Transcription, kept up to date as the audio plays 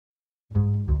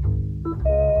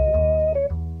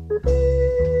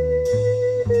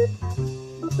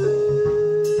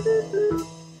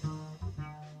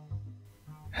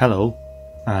Hello,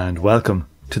 and welcome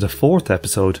to the fourth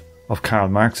episode of Karl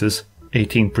Marx's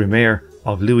 18th Brumaire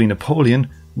of Louis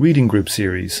Napoleon reading group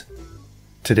series.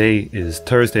 Today is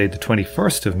Thursday the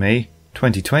 21st of May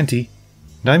 2020,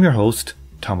 and I'm your host,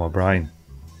 Tom O'Brien.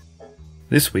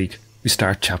 This week we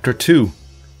start Chapter 2,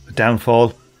 The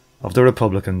Downfall of the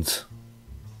Republicans.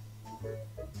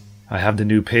 I have the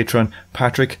new patron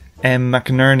Patrick M.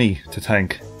 McInerney to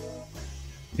thank.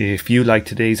 If you like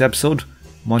today's episode,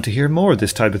 want to hear more of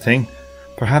this type of thing,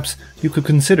 perhaps you could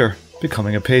consider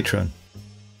becoming a patron.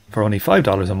 For only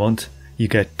 $5 a month, you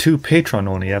get 2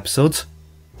 Patreon-only episodes,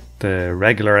 the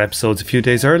regular episodes a few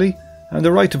days early, and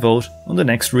the right to vote on the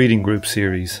next reading group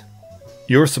series.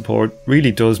 Your support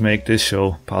really does make this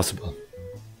show possible.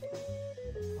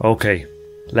 Okay,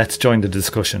 let's join the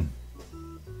discussion.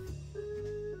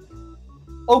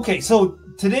 Okay, so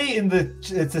today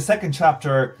it's the second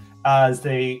chapter, as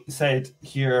they said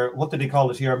here. What did they call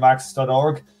it here?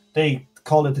 Marxist.org. They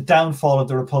call it the downfall of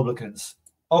the Republicans.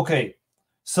 Okay,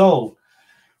 so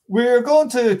we're going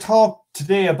to talk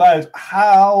today about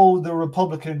how the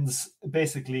Republicans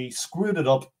basically screwed it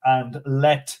up and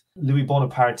let Louis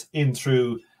Bonaparte in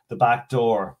through the back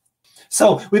door.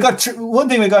 So we got one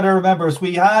thing we got to remember is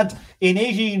we had in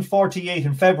 1848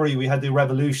 in February we had the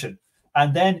revolution,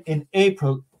 and then in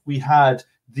April we had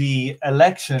the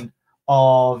election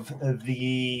of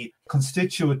the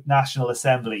Constituent National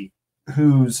Assembly,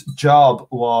 whose job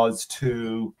was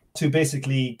to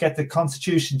basically get the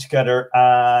constitution together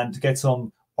and get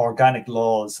some organic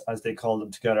laws, as they call them,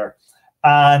 together.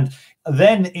 And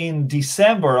then in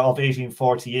December of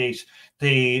 1848,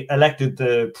 they elected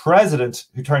the president,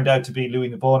 who turned out to be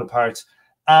Louis Bonaparte,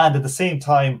 and at the same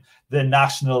time, the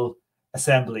National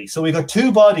Assembly. So we got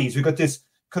two bodies. We got this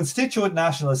Constituent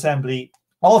National Assembly.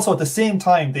 Also, at the same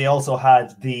time, they also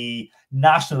had the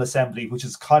National Assembly, which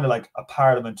is kind of like a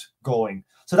parliament going.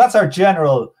 So that's our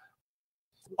general.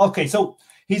 Okay, so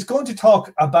he's going to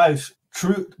talk about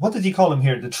true. What did he call him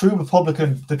here? The true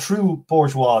Republican, the true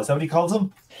bourgeois. Is that what he calls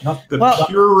them? Not the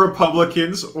pure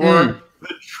Republicans or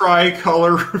the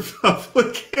tricolor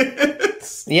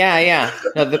Republicans. Yeah.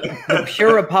 No, the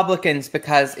pure Republicans,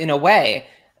 because in a way,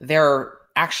 they're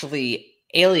actually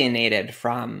alienated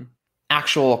from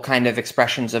actual kind of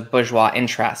expressions of bourgeois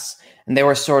interests. And they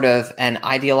were sort of an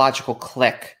ideological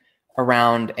clique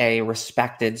around a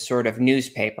respected sort of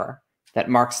newspaper that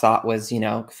Marx thought was,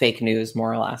 fake news,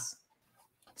 more or less.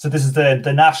 So this is the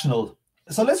national.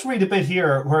 So let's read a bit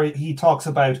here where he talks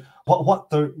about what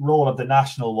the role of the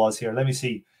national was here. Let me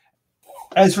see.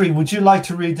 Ezri, would you like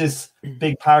to read this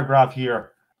big paragraph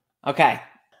here? Okay.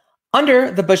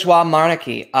 Under the bourgeois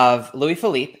monarchy of Louis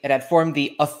Philippe, it had formed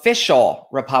the official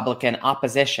Republican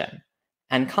opposition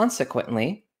and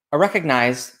consequently a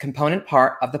recognized component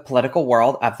part of the political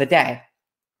world of the day.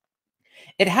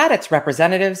 It had its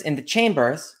representatives in the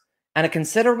chambers and a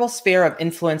considerable sphere of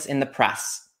influence in the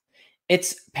press.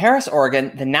 Its Paris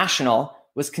organ, the National,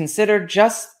 was considered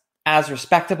just as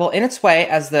respectable in its way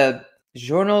as the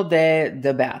Journal des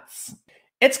Débats.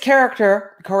 Its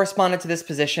character corresponded to this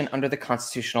position under the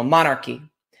constitutional monarchy.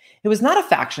 It was not a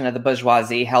faction of the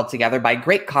bourgeoisie held together by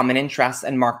great common interests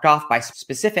and marked off by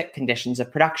specific conditions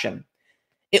of production.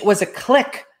 It was a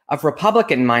clique of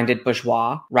Republican-minded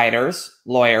bourgeois, writers,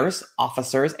 lawyers,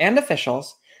 officers, and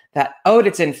officials that owed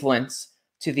its influence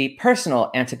to the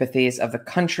personal antipathies of the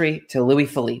country to Louis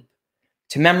Philippe,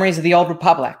 to memories of the old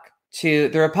republic, to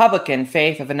the Republican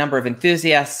faith of a number of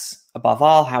enthusiasts, above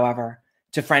all, however,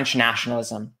 to French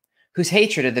nationalism, whose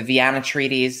hatred of the Vienna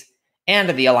treaties and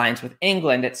of the alliance with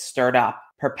England it stirred up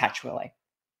perpetually.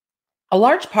 A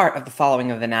large part of the following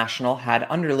of the National had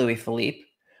under Louis Philippe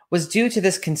was due to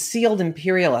this concealed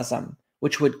imperialism,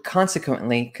 which would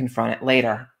consequently confront it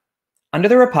later, under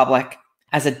the Republic,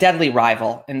 as a deadly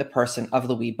rival in the person of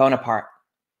Louis Bonaparte.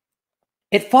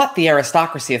 It fought the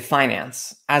aristocracy of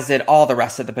finance, as did all the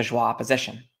rest of the bourgeois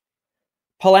opposition.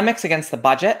 Polemics against the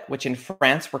budget, which in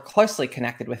France were closely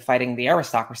connected with fighting the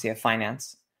aristocracy of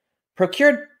finance,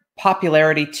 procured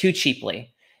popularity too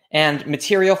cheaply and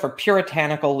material for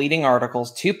puritanical leading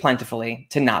articles too plentifully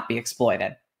to not be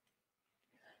exploited.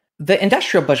 The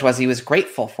industrial bourgeoisie was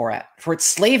grateful for it, for its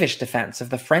slavish defense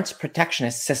of the French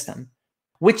protectionist system,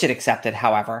 which it accepted,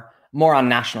 however, more on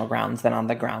national grounds than on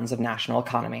the grounds of national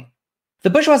economy. The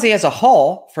bourgeoisie as a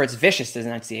whole, for its vicious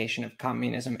denunciation of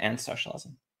communism and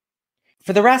socialism.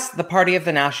 For the rest, the party of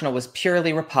the National was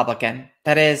purely Republican.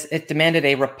 That is, it demanded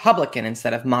a Republican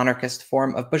instead of monarchist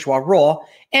form of bourgeois rule,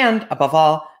 and, above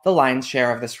all, the lion's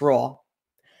share of this rule.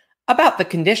 About the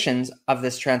conditions of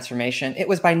this transformation, it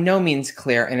was by no means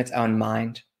clear in its own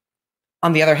mind.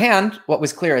 On the other hand, what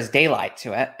was clear as daylight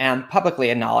to it, and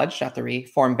publicly acknowledged at the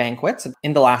reform banquets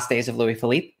in the last days of Louis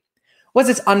Philippe, was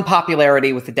its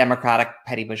unpopularity with the democratic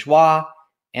petty bourgeois,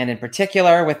 and in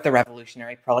particular with the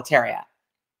revolutionary proletariat.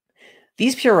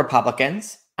 These pure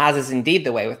republicans, as is indeed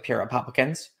the way with pure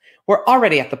republicans, were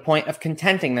already at the point of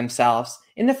contenting themselves,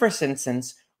 in the first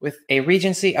instance, with a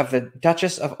regency of the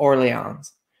Duchess of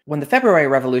Orleans, when the February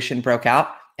Revolution broke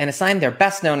out and assigned their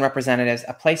best-known representatives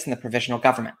a place in the provisional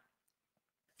government.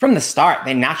 From the start,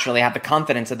 they naturally had the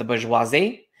confidence of the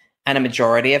bourgeoisie and a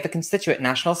majority of the Constituent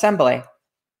National Assembly.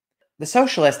 The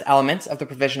socialist elements of the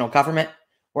provisional government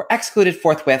were excluded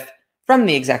forthwith from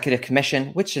the Executive Commission,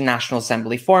 which the National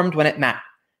Assembly formed when it met,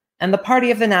 and the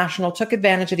Party of the National took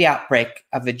advantage of the outbreak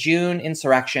of the June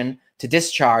insurrection to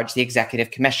discharge the Executive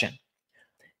Commission,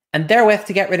 and therewith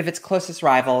to get rid of its closest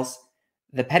rivals,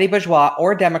 the petty bourgeois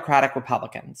or democratic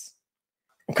republicans.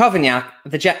 Cavaignac,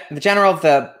 the general of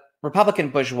the Republican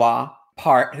bourgeois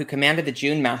part who commanded the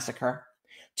June massacre,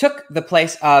 took the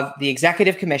place of the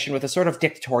Executive Commission with a sort of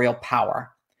dictatorial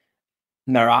power.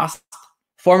 Marx,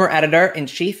 former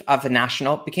editor-in-chief of the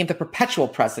National, became the perpetual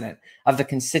president of the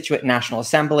Constituent National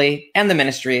Assembly and the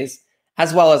ministries,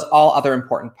 as well as all other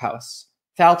important posts,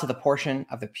 fell to the portion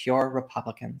of the pure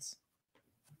Republicans.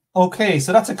 Okay,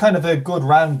 so that's a kind of a good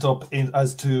roundup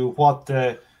as to what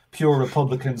the pure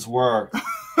Republicans were.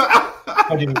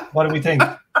 What do we think?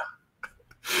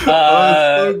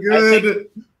 So good.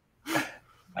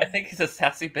 I think he's a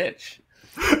sassy bitch.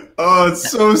 Oh, it's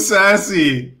so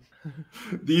sassy.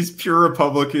 These pure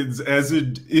Republicans, as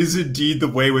it is indeed the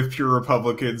way with pure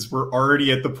Republicans, were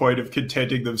already at the point of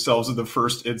contenting themselves in the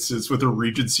first instance with a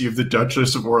regency of the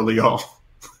Duchess of Orleans.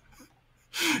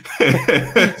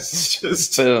 It's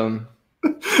just boom.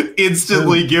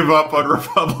 Instantly give up on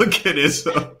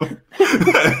republicanism.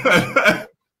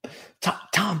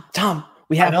 Tom,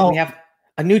 we have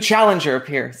a new challenger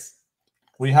appears.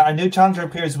 A new challenger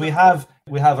appears. We have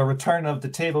a return of the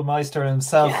table meister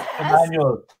himself, yes.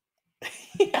 Emmanuel.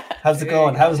 Yes. How's it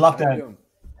going? How's lockdown?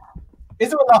 Is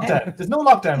there a lockdown? Hey. There's no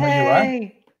lockdown where you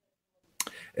are.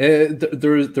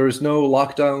 There's no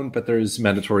lockdown, but there's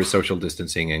mandatory social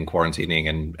distancing and quarantining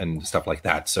and stuff like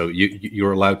that. So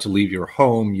you're allowed to leave your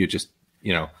home. You just,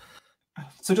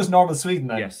 So just normal Sweden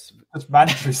then? Yes. Just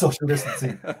mandatory social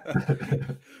distancing.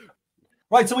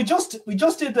 Right, so we just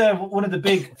did one of the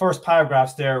big first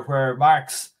paragraphs there where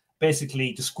Marx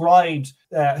basically described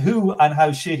who and how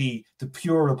shitty the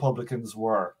pure Republicans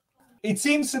were. It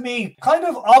seems to me kind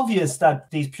of obvious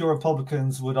that these pure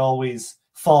Republicans would always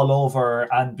fall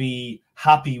over and be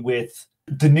happy with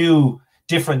the new,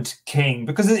 different king.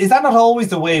 Because is that not always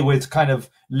the way with kind of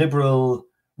liberal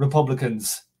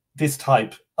Republicans, this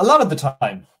type? A lot of the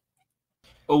time.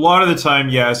 A lot of the time,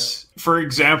 yes. For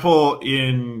example,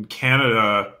 in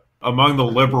Canada, among the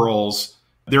Liberals,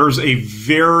 there's a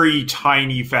very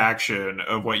tiny faction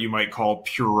of what you might call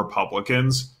pure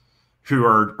Republicans who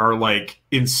are like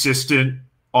insistent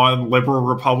on liberal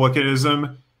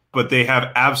republicanism, but they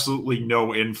have absolutely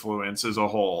no influence as a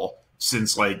whole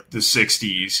since like the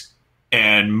 60s.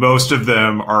 And most of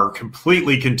them are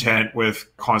completely content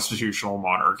with constitutional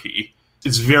monarchy.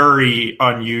 It's very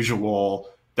unusual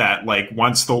that like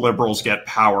once the Liberals get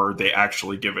power, they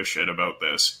actually give a shit about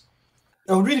this.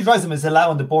 What really drives them is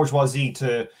allowing the bourgeoisie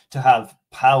to have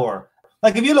power.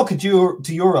 Like if you look at to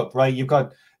Europe, right, you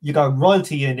got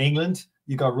royalty in England,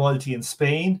 you got royalty in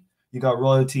Spain, you got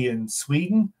royalty in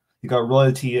Sweden, you got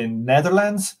royalty in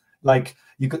Netherlands.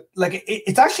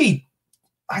 It's actually,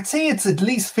 I'd say it's at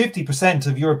least 50%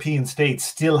 of European states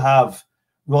still have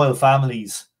royal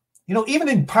families. Even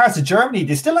in parts of Germany,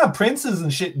 they still have princes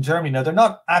and shit in Germany. Now, they're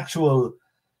not actual,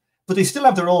 but they still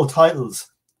have their old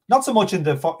titles. Not so much in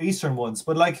the Eastern ones,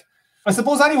 but like, I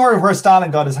suppose anywhere where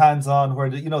Stalin got his hands on, where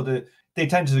they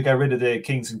tended to get rid of the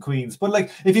kings and queens. But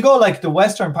like, if you go like the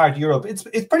Western part of Europe, it's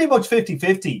pretty much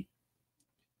 50-50.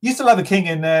 You still have a king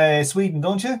in Sweden,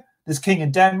 don't you? There's king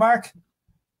in Denmark.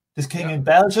 There's king in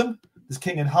Belgium. There's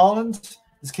king in Holland.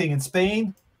 There's king in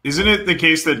Spain. Isn't it the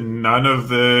case that none of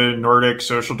the Nordic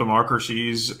social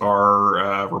democracies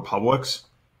are republics?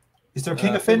 Is there a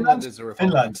king of Finland?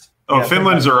 Finland. Oh, yeah,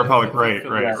 Finland's a republic. Right.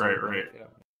 Yeah.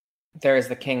 There is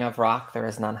the king of rock. There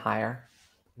is none higher.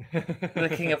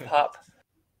 The king of pop.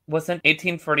 Wasn't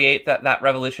 1848 that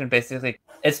revolution basically?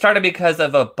 It started because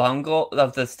of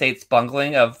the state's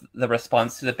bungling of the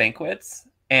response to the banquets,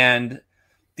 and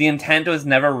the intent was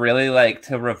never really like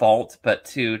to revolt, but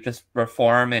to just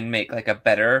reform and make like a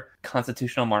better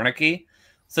constitutional monarchy.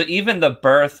 So even the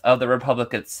birth of the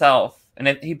republic itself, and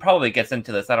he probably gets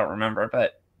into this, I don't remember,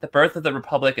 but the birth of the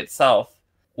republic itself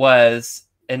was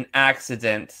an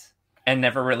accident and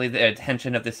never really the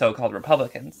attention of the so-called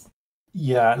Republicans.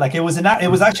 Yeah, like it was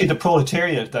actually the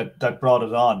proletariat that brought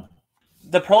it on.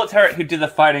 The proletariat who did the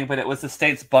fighting, but it was the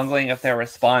state's bungling of their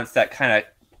response that kind of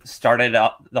started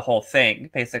up the whole thing,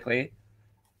 basically.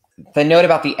 The note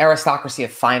about the aristocracy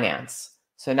of finance.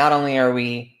 So not only are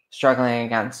we struggling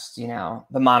against,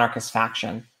 the monarchist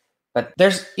faction, but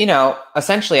there's,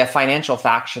 essentially a financial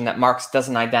faction that Marx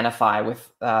doesn't identify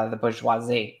with the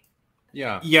bourgeoisie.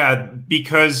 Yeah,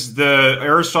 because the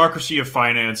aristocracy of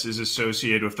finance is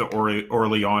associated with the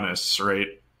Orleanists, right?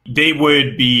 They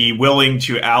would be willing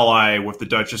to ally with the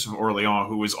Duchess of Orleans,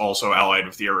 who was also allied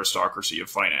with the aristocracy of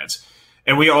finance.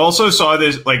 And we also saw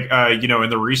this, in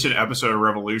the recent episode of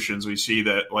Revolutions, we see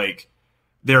that,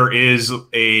 there is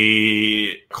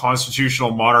a constitutional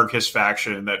monarchist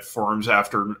faction that forms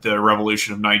after the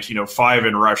revolution of 1905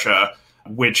 in Russia,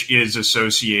 which is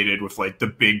associated with, the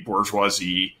big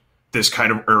bourgeoisie, this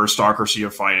kind of aristocracy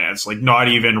of finance, not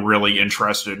even really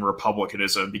interested in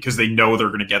republicanism because they know they're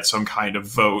going to get some kind of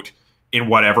vote in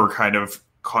whatever kind of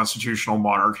constitutional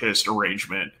monarchist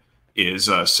arrangement is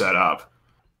set up.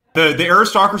 The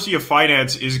aristocracy of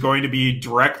finance is going to be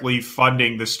directly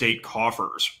funding the state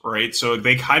coffers, right? So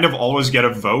they kind of always get a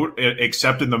vote,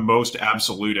 except in the most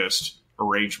absolutist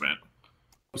arrangement.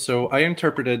 So I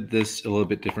interpreted this a little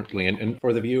bit differently, and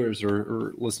for the viewers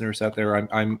or listeners out there,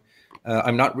 I'm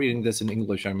not reading this in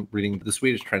English. I'm reading the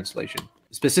Swedish translation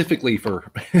specifically for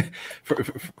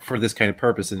for this kind of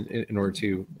purpose, in order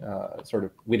to sort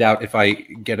of weed out if I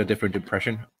get a different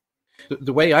impression.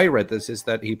 The way I read this is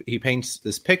that he paints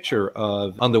this picture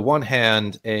of, on the one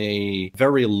hand, a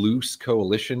very loose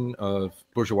coalition of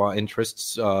bourgeois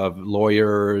interests, of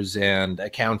lawyers and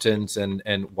accountants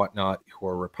and whatnot who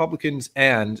are Republicans,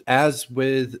 and as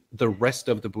with the rest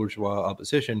of the bourgeois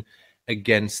opposition,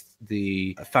 against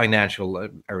the financial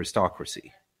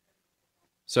aristocracy.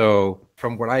 So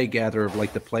from what I gather of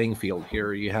the playing field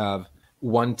here, you have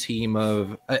one team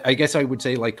of, I guess I would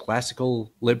say,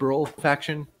 classical liberal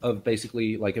faction of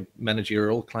basically a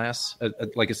managerial class,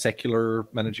 a secular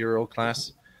managerial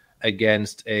class,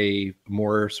 against a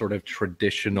more sort of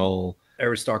traditional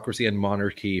aristocracy and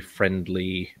monarchy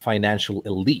friendly financial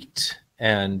elite.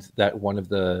 And that one of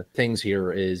the things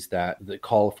here is that the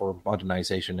call for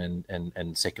modernization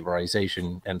and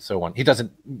secularization and so on. He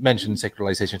doesn't mention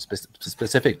secularization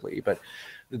specifically, but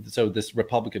so this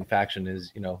Republican faction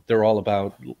is, they're all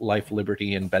about life,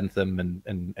 liberty, and Bentham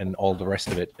and all the rest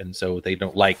of it. And so they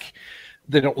don't like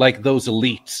those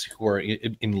elites who are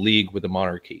in league with the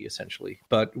monarchy, essentially.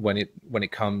 But when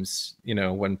it comes,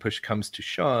 when push comes to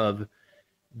shove,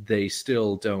 they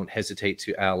still don't hesitate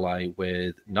to ally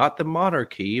with not the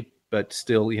monarchy, but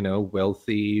still,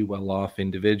 wealthy, well-off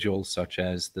individuals such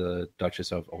as the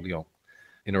Duchess of Orleans,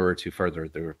 in order to further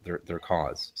their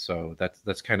cause. So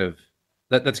that's kind of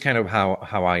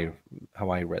how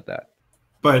I read that.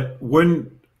 But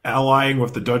wouldn't allying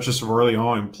with the Duchess of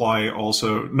Orleans imply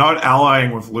also not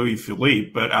allying with Louis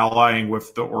Philippe, but allying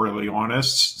with the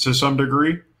Orleanists to some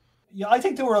degree? Yeah, I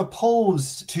think they were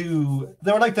opposed to,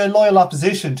 they were the loyal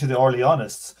opposition to the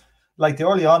Orleanists. The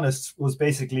Orleanists was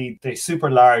basically the super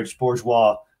large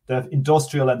bourgeois, the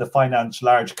industrial and the finance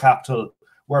large capital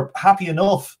were happy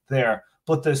enough there.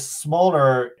 But the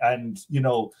smaller and,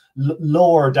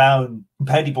 lower down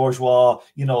petty bourgeois,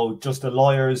 just the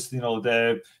lawyers,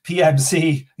 the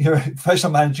PMC, your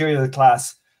professional managerial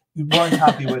class, weren't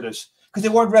happy with it because they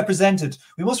weren't represented.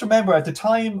 We must remember at the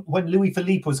time when Louis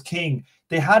Philippe was king,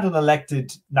 they had an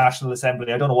elected National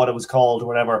Assembly. I don't know what it was called or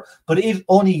whatever, but it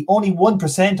only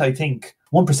 1%, I think,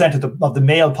 1% of the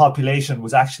male population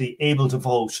was actually able to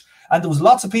vote. And there was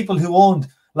lots of people who owned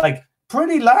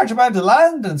pretty large amount of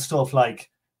land and stuff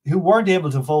who weren't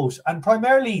able to vote. And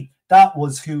primarily that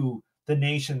was who the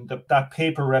nation, that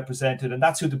paper represented. And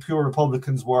that's who the pure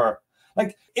Republicans were.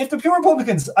 If the pure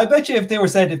Republicans, I bet you if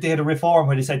they had a reform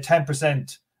where they said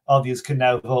 10% of you can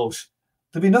now vote,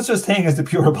 there'd be no such thing as the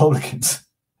pure Republicans.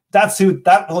 That's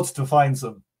what defines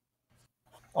them.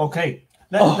 Okay,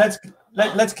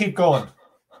 let's keep going.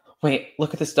 Wait,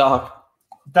 look at this dog.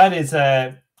 That is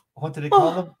what do they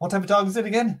call them? What type of dog is it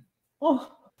again?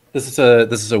 This is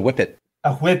a whippet.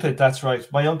 A whippet, that's right.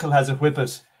 My uncle has a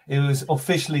whippet. It was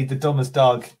officially the dumbest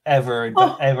dog ever.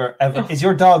 Is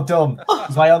your dog dumb?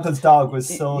 Because my uncle's dog was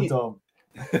so dumb.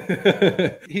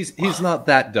 He's not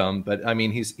that dumb, but I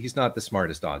mean he's not the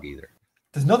smartest dog either.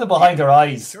 There's nothing behind their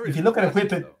eyes. If you look at a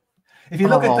whippet, if you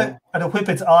look at a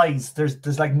whippet's eyes,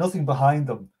 there's nothing behind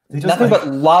them. They just nothing but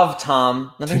love,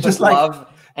 Tom. Nothing but love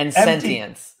and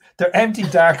sentience. They're empty,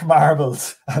 dark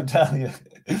marbles. I'm telling you.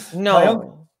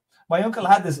 No, my uncle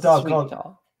had this dog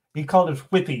called. He called it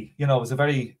Whippy. You know, it was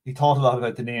he thought a lot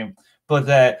about the name.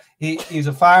 But he was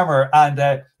a farmer,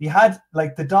 and he had,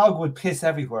 like, the dog would piss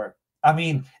everywhere. I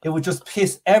mean, it would just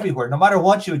piss everywhere, no matter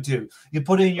what you would do. You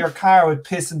put it in your car, it would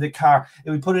piss in the car.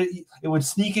 It would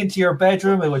sneak into your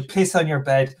bedroom, it would piss on your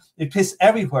bed. It pissed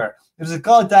everywhere. It was a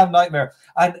goddamn nightmare.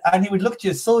 And he would look at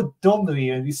you so dumbly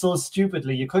and so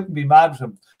stupidly, you couldn't be mad with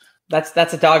him. That's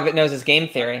a dog that knows his game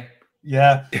theory.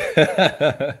 Yeah.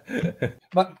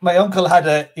 my uncle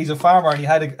he's a farmer, and he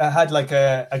had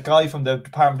a guy from the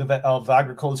Department of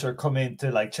Agriculture come in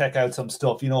to, like, check out some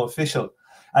stuff, official.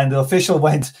 And the official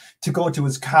went to go to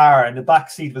his car, and the back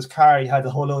seat of his car, he had a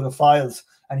whole load of files.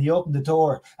 And he opened the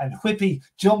door, and Whippy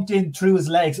jumped in through his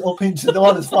legs up into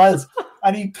all his files,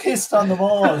 and he pissed on them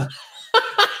all.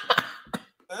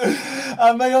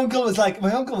 And my uncle was like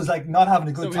not having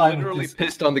a good time. He literally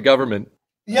pissed on the government.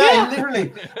 Yeah,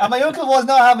 literally. And my uncle was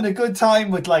not having a good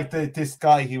time with, like, this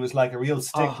guy. He was like a real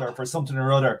stickler for something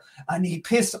or other. And he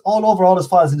pissed all over all his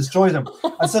files and destroyed them.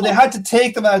 And so they had to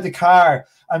take them out of the car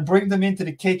and bring them into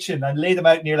the kitchen and lay them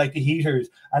out near, like, the heaters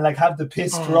and, like, have the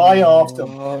piss dry off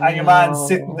them. And your man's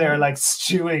sitting there, like,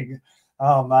 stewing.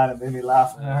 Oh, man, it made me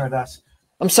laugh when I heard that.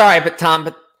 I'm sorry, but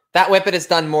that Whippet has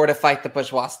done more to fight the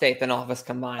bourgeois state than all of us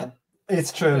combined.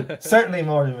 It's true. Certainly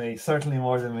more than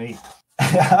me.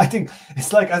 I think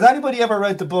it's like, has anybody ever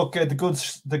read the book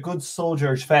The Good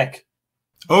Soldier Schweck?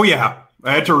 Oh yeah,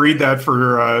 I had to read that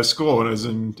for school when I was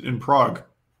in Prague.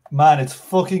 Man, it's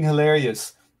fucking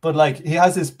hilarious. But, like, he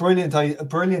has this brilliant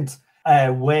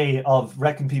way of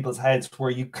wrecking people's heads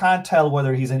where you can't tell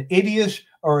whether he's an idiot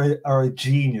or a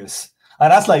genius.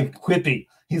 And that's like Whippy.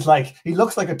 He's like, he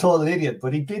looks like a total idiot,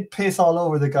 but he did piss all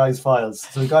over the guy's files,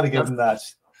 so we got to give him that.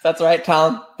 That's right,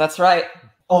 Tom. That's right.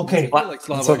 Okay. I feel like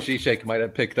Slavoj Žižek might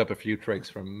have picked up a few tricks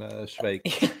from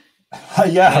Schweik.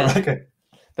 Yeah, I reckon.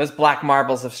 Those black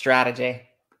marbles of strategy.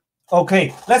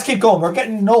 Okay, let's keep going. We're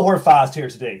getting nowhere fast here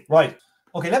today. Right.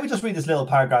 Okay, let me just read this little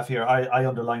paragraph here. I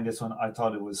underlined this one. I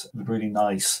thought it was really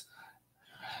nice.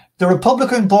 The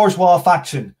Republican bourgeois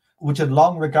faction, which had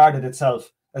long regarded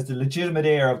itself as the legitimate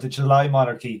heir of the July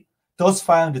monarchy, thus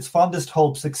found its fondest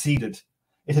hope succeeded.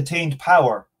 It attained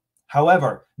power,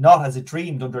 however, not as it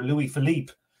dreamed under Louis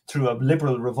Philippe, through a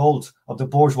liberal revolt of the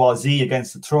bourgeoisie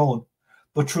against the throne,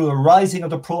 but through a rising of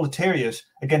the proletariat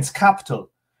against capital,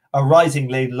 a rising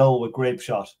laid low with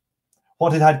grapeshot.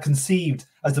 What it had conceived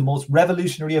as the most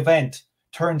revolutionary event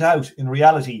turned out, in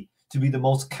reality, to be the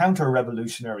most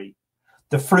counter-revolutionary.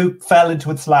 The fruit fell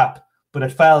into its lap, but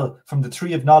it fell from the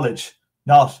tree of knowledge,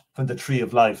 not from the tree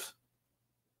of life.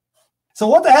 So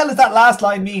what the hell does that last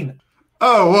line mean?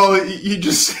 Oh, well,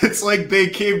 it's like they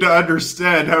came to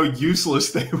understand how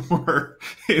useless they were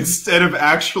instead of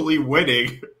actually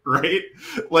winning, right?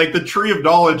 Like, the tree of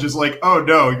knowledge is like, oh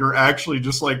no, you're actually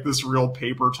just like this real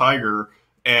paper tiger,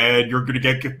 and you're going to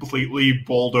get completely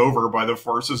bowled over by the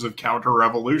forces of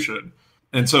counter-revolution.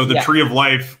 And so the tree of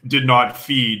life did not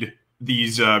feed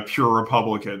these pure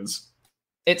Republicans.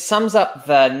 It sums up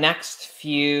the next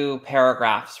few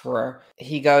paragraphs where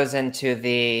he goes into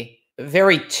the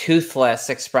very toothless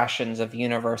expressions of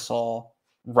universal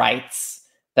rights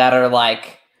that are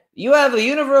like, you have a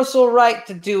universal right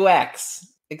to do X,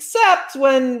 except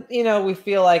when, we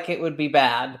feel like it would be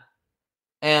bad.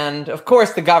 And of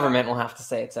course the government will have to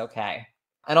say it's okay.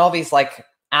 And all these, like,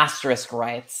 asterisk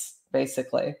rights,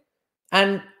 basically.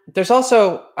 And there's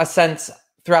also a sense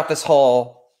throughout this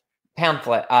whole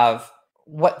pamphlet of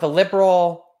what the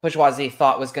liberal bourgeoisie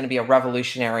thought was going to be a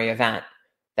revolutionary event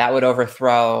that would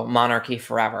overthrow monarchy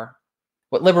forever.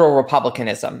 What liberal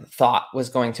republicanism thought was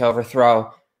going to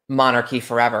overthrow monarchy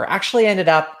forever actually ended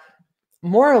up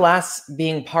more or less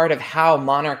being part of how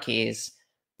monarchies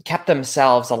kept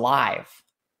themselves alive.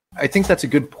 I think that's a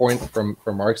good point from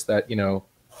Marx that,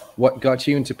 what got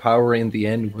you into power in the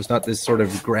end was not this sort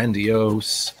of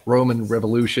grandiose Roman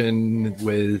revolution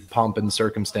with pomp and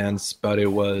circumstance, but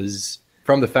it was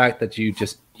from the fact that you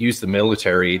just used the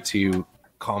military to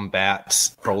combat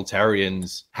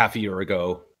proletarians half a year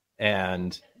ago,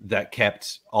 and that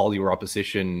kept all your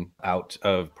opposition out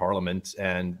of parliament,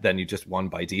 and then you just won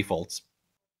by default.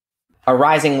 A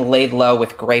rising laid low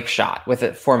with grape shot, with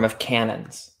a form of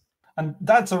cannons. And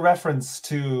that's a reference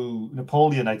to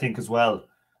Napoleon, I think, as well,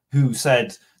 who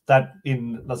said that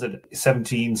in,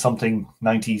 17-something,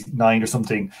 99 or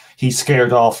something, he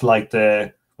scared off, like,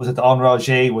 the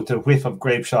enragé with the whiff of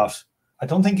grape shot. I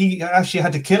don't think he actually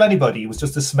had to kill anybody. It was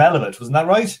just the smell of it. Wasn't that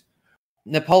right?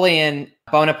 Napoleon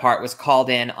Bonaparte was called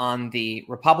in on the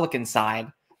Republican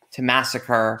side to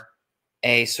massacre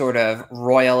a sort of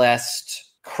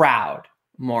royalist crowd,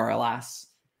 more or less.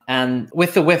 And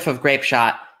with the whiff of grape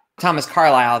shot, Thomas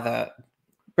Carlyle, the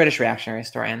British reactionary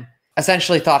historian,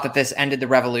 essentially thought that this ended the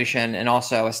revolution and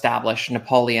also established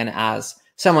Napoleon as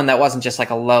someone that wasn't just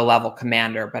like a low-level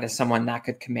commander, but as someone that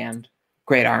could command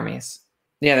great armies.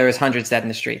 Yeah, there was hundreds dead in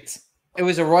the streets. It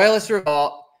was a royalist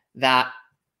revolt that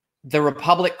the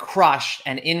Republic crushed,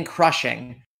 and in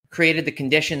crushing, created the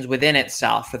conditions within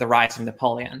itself for the rise of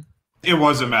Napoleon. It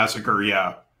was a massacre,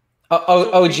 yeah.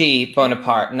 OG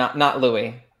Bonaparte, not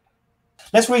Louis.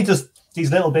 Let's read just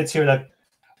these little bits here. That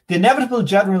the inevitable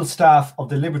general staff of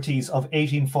the liberties of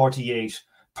 1848,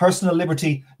 personal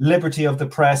liberty, liberty of the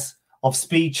press, of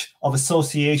speech, of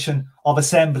association, of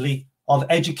assembly, of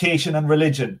education and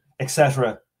religion,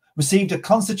 etc., received a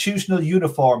constitutional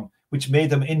uniform which made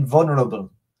them invulnerable.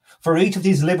 For each of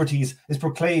these liberties is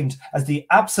proclaimed as the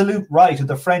absolute right of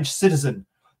the French citizen,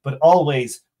 but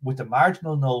always with the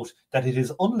marginal note that it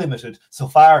is unlimited so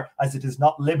far as it is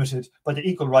not limited by the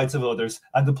equal rights of others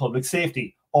and the public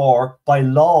safety, or by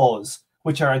laws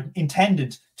which are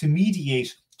intended to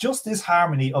mediate just this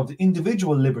harmony of the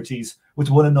individual liberties with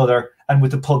one another and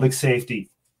with the public safety.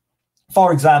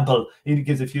 For example, he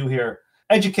gives a few here.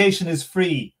 Education is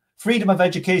free. Freedom of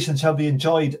education shall be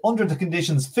enjoyed under the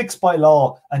conditions fixed by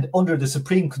law and under the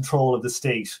supreme control of the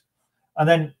state. And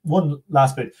then one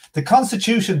last bit. The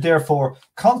Constitution, therefore,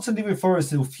 constantly refers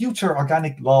to future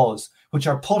organic laws which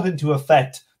are put into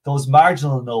effect, those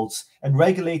marginal notes, and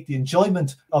regulate the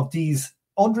enjoyment of these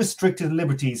unrestricted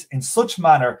liberties in such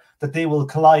manner that they will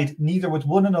collide neither with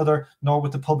one another nor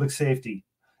with the public safety.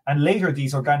 And later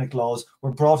these organic laws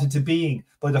were brought into being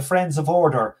by the friends of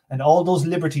order, and all those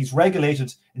liberties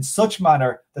regulated in such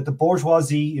manner that the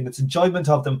bourgeoisie, in its enjoyment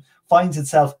of them, finds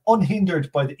itself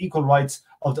unhindered by the equal rights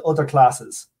of the other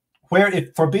classes. Where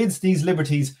it forbids these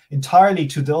liberties entirely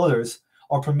to the others,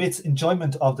 or permits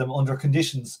enjoyment of them under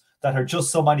conditions that are just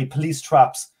so many police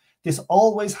traps, this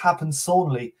always happens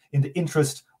solely in the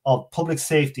interest of public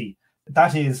safety,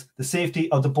 that is, the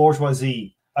safety of the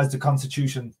bourgeoisie, as the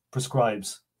Constitution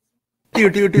prescribes. Do,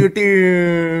 do, do,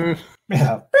 do.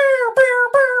 Yeah.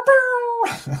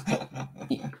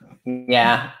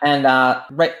 Yeah, and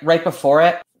right before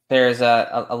it, there's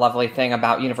a lovely thing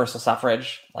about universal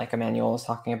suffrage, like Emmanuel was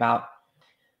talking about.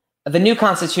 The new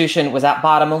Constitution was at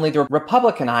bottom only the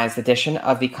republicanized edition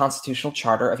of the Constitutional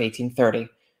Charter of 1830.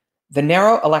 The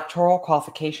narrow electoral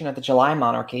qualification of the July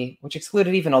monarchy, which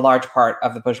excluded even a large part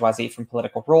of the bourgeoisie from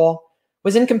political rule,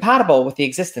 was incompatible with the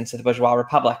existence of the bourgeois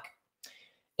republic.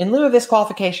 In lieu of this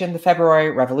qualification, the February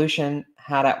Revolution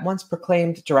had at once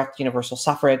proclaimed direct universal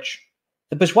suffrage.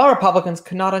 The bourgeois Republicans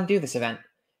could not undo this event.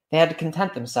 They had to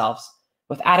content themselves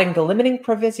with adding the limiting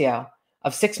proviso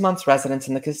of 6 months' residence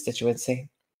in the constituency.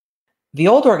 The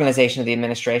old organization of the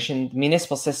administration, the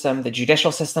municipal system, the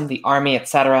judicial system, the army,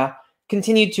 etc.,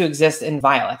 continued to exist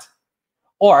inviolate.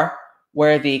 Or,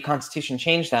 where the Constitution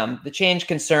changed them, the change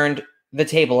concerned the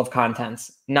table of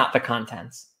contents, not the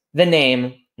contents. The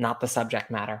name, not the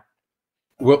subject matter.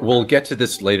 We'll get to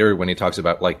this later when he talks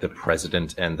about like the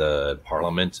president and the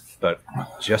parliament, but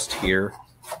just here,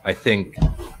 I think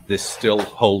this still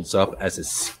holds up as a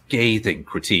scathing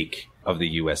critique of the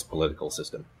U.S. political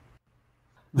system.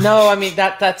 No, I mean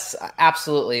that's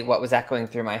absolutely what was echoing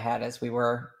through my head as we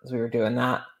were doing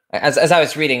that. As I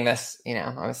was reading this,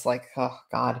 I was like, oh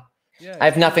God, yeah, I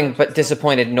have nothing but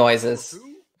disappointed noises.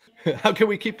 How can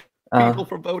we keep people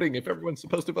from voting if everyone's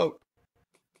supposed to vote?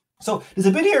 So there's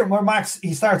a bit here where Marx,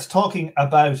 he starts talking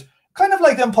about kind of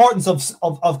like the importance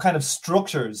of kind of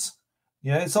structures.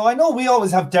 Yeah. So I know we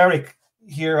always have Derick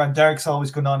here, and Derick's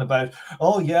always going on about,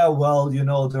 oh yeah, well,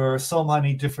 there are so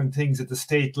many different things at the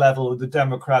state level with the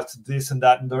Democrats, this and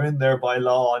that, and they're in there by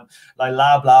law, and like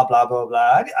blah, blah, blah, blah,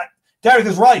 blah. Derick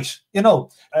is right.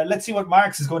 Let's see what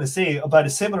Marx is going to say about a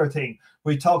similar thing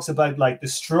where he talks about like the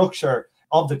structure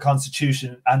of the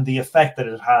Constitution and the effect that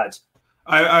it had.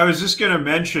 I was just going to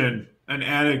mention an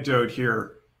anecdote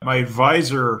here. My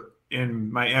advisor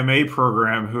in my MA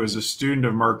program, who is a student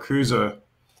of Marcuse,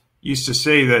 used to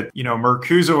say that,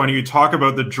 Marcuse, when you talk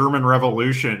about the German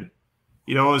Revolution,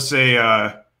 he'd always say,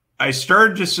 I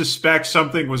started to suspect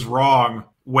something was wrong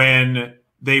when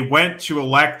they went to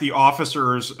elect the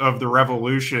officers of the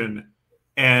revolution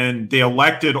and they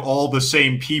elected all the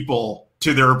same people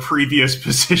to their previous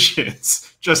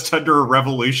positions just under a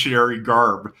revolutionary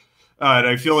garb. And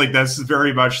I feel like that's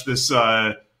very much this,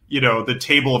 the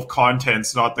table of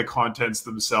contents, not the contents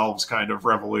themselves kind of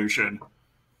revolution.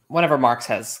 Whenever Marx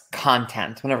has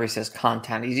content, whenever he says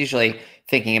content, he's usually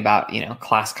thinking about,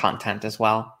 class content as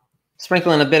well.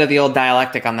 Sprinkling a bit of the old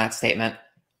dialectic on that statement.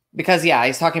 Because, yeah,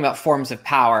 he's talking about forms of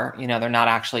power. They're not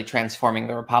actually transforming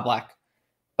the republic.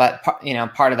 But,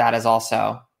 part of that is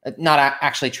also not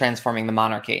actually transforming the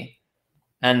monarchy.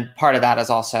 And part of that is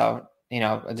also,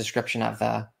 a description of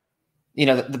the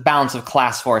balance of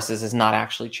class forces is not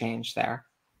actually changed there.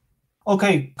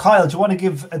 Okay, Kyle, do you want to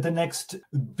give the next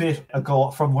bit a go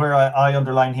from where I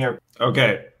underline here?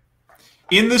 Okay.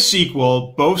 In the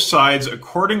sequel, both sides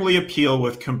accordingly appeal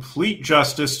with complete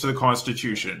justice to the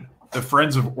Constitution, the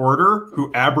Friends of Order,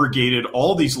 who abrogated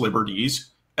all these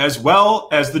liberties, as well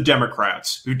as the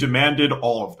Democrats, who demanded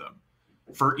all of them.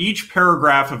 For each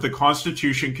paragraph of the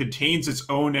Constitution contains its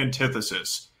own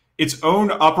antithesis, its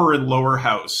own upper and lower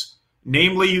house,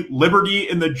 namely liberty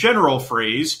in the general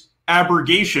phrase,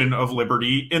 abrogation of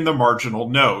liberty in the marginal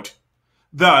note.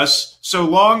 Thus, so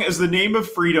long as the name of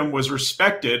freedom was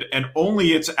respected and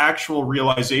only its actual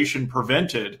realization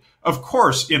prevented, of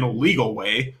course in a legal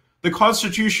way, the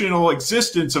constitutional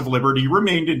existence of liberty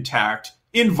remained intact,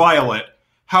 inviolate,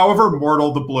 however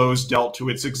mortal the blows dealt to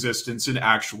its existence in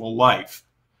actual life.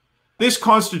 This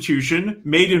constitution,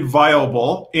 made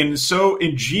inviolable in so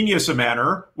ingenious a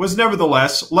manner, was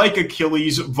nevertheless, like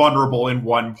Achilles, vulnerable in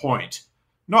one point.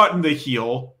 Not in the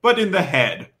heel, but in the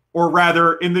head, or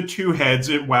rather in the two heads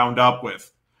it wound up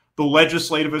with. The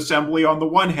Legislative Assembly on the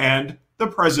one hand, the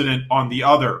President on the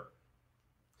other.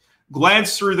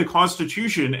 Glance through the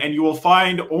Constitution and you will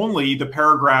find only the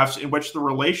paragraphs in which the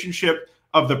relationship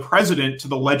of the President to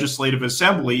the Legislative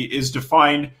Assembly is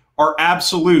defined are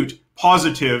absolute,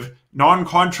 positive,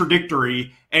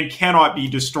 non-contradictory, and cannot be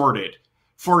distorted.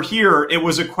 For here it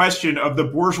was a question of the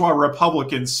bourgeois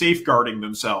Republicans safeguarding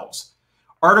themselves.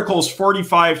 Articles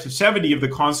 45 to 70 of the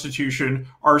Constitution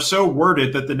are so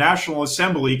worded that the National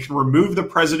Assembly can remove the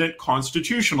President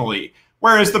constitutionally,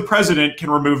 whereas the President can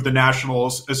remove the National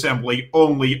Assembly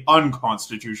only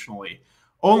unconstitutionally,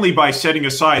 only by setting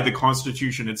aside the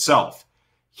Constitution itself.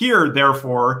 Here,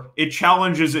 therefore, it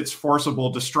challenges its forcible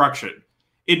destruction.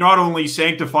 It not only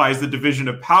sanctifies the division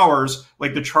of powers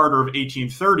like the Charter of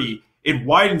 1830, it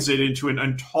widens it into an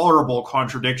intolerable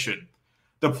contradiction.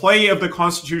 The play of the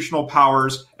constitutional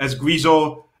powers, as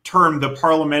Guizot termed the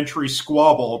parliamentary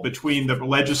squabble between the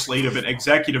legislative and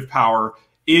executive power,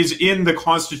 is in the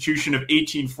Constitution of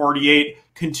 1848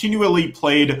 continually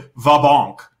played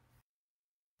va-banque.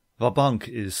 Va-banque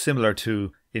is similar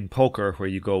to in poker where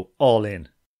you go all in.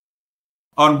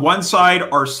 On one side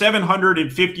are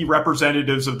 750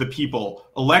 representatives of the people,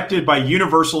 elected by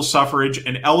universal suffrage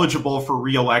and eligible for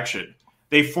re-election.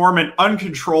 They form an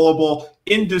uncontrollable,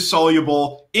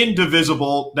 indissoluble,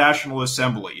 indivisible National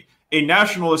Assembly, a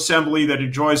National Assembly that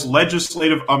enjoys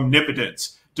legislative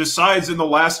omnipotence, decides in the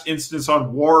last instance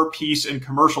on war, peace, and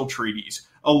commercial treaties,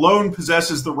 alone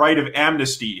possesses the right of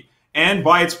amnesty, and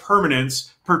by its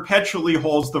permanence, perpetually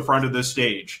holds the front of the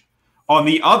stage. On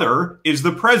the other is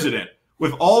the President,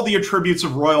 with all the attributes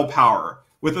of royal power,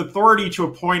 with authority to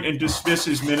appoint and dismiss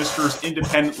his ministers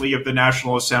independently of the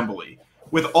National Assembly,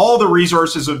 with all the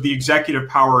resources of the executive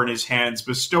power in his hands,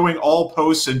 bestowing all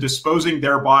posts and disposing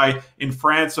thereby in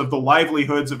France of the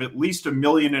livelihoods of at least 1.5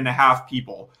 million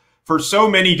people, for so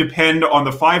many depend on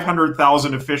the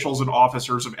 500,000 officials and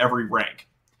officers of every rank.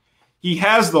 He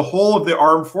has the whole of the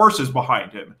armed forces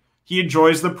behind him. He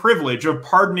enjoys the privilege of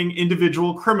pardoning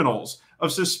individual criminals,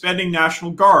 of suspending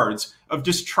National Guards, of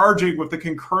discharging with the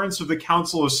concurrence of the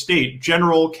Council of State,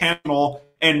 general, cantonal,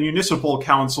 and municipal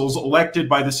councils elected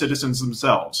by the citizens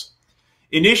themselves.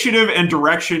 Initiative and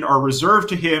direction are reserved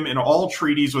to him in all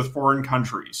treaties with foreign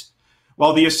countries.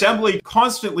 While the Assembly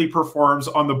constantly performs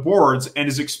on the boards and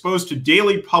is exposed to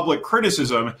daily public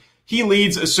criticism, he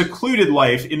leads a secluded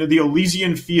life into the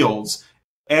Elysian fields,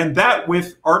 and that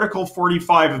with Article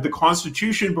 45 of the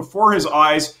Constitution before his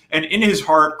eyes and in his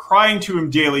heart, crying to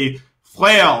him daily,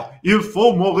 "Frère, il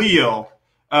faut mourir,"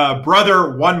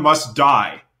 brother, one must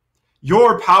die.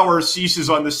 Your power ceases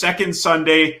on the second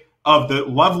Sunday of the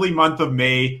lovely month of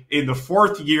May in the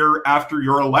 4th year after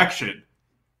your election.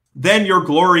 Then your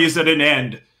glory is at an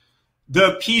end.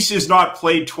 The piece is not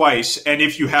played twice, and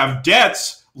if you have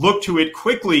debts, look to it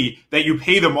quickly that you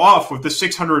pay them off with the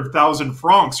 600,000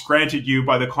 francs granted you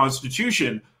by the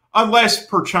Constitution, unless,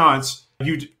 perchance,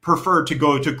 you'd prefer to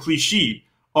go to Clichy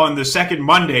on the second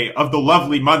Monday of the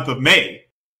lovely month of May.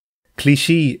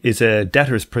 Clichy is a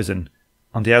debtor's prison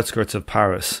on the outskirts of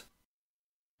Paris.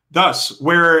 Thus,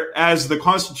 whereas the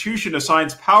Constitution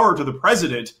assigns power to the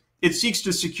President, it seeks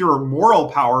to secure moral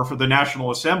power for the National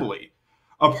Assembly.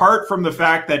 Apart from the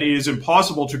fact that it is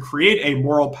impossible to create a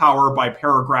moral power by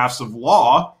paragraphs of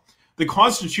law, the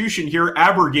Constitution here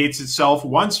abrogates itself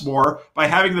once more by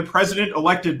having the President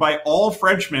elected by all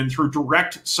Frenchmen through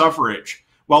direct suffrage,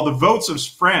 while the votes of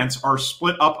France are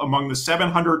split up among the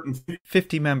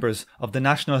 750 members of the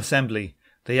National Assembly.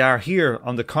 They are here,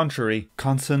 on the contrary,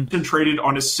 concentrated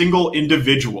on a single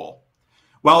individual.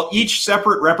 while each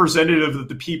separate representative of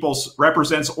the people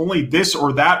represents only this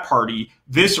or that party,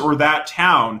 this or that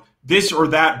town, this or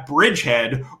that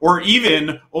bridgehead, or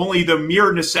even only the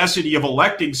mere necessity of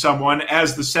electing someone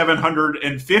as the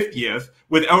 750th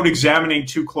without examining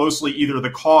too closely either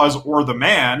the cause or the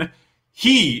man,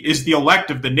 he is the elect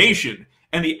of the nation,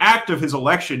 and the act of his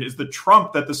election is the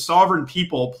trump that the sovereign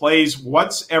people plays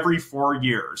once every 4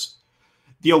 years.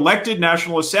 The elected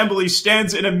National Assembly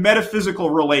stands in a metaphysical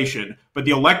relation, but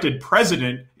the elected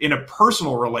president in a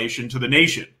personal relation to the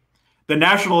nation. The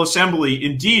National Assembly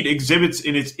indeed exhibits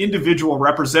in its individual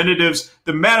representatives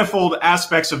the manifold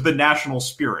aspects of the national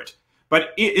spirit.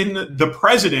 But in the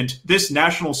president, this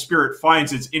national spirit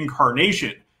finds its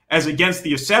incarnation. As against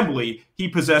the Assembly, he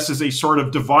possesses a sort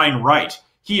of divine right.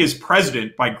 He is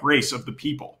president by grace of the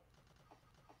people.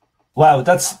 Wow,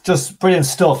 that's just brilliant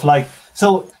stuff. Like,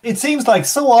 so it seems like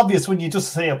so obvious when you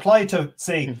just say apply to,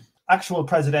 say, actual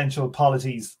presidential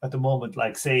polities at the moment,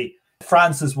 like, say,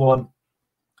 France is one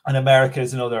and America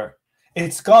is another.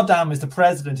 It's goddamn is the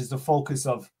president is the focus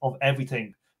of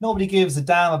everything. Nobody gives a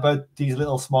damn about these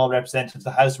little small representatives,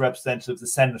 the House representatives, the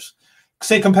Senate.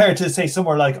 Say, compared to, say,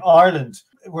 somewhere like Ireland,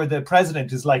 where the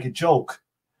president is like a joke.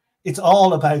 It's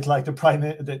all about like the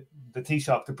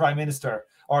Taoiseach, the Prime Minister,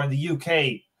 or in the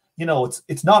UK, you know,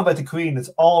 it's not about the Queen. It's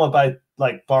all about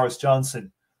like Boris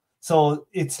Johnson. So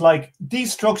it's like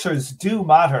these structures do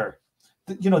matter.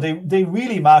 You know, they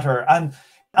really matter, and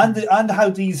how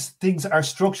these things are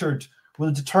structured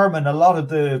will determine a lot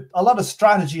of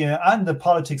strategy and the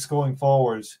politics going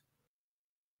forward.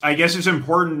 I guess it's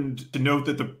important to note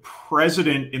that the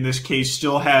president in this case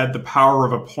still had the power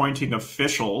of appointing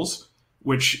officials,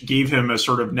 which gave him a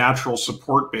sort of natural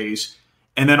support base.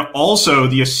 And then also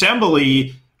the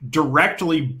Assembly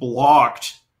directly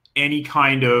blocked any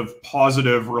kind of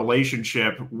positive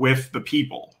relationship with the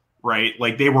people, right?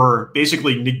 Like they were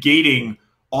basically negating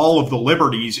all of the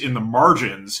liberties in the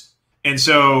margins. And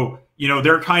so, you know,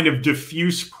 their kind of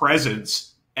diffuse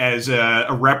presence as a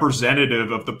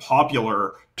representative of the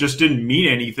popular just didn't mean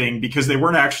anything because they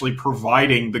weren't actually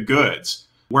providing the goods.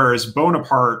 Whereas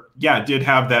Bonaparte, did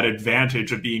have that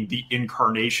advantage of being the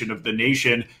incarnation of the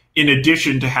nation, in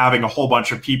addition to having a whole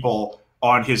bunch of people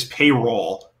on his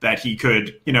payroll that he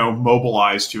could, you know,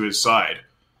 mobilize to his side.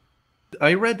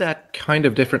 I read that kind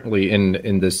of differently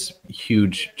in this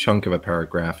huge chunk of a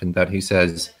paragraph, in that he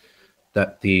says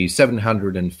that the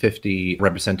 750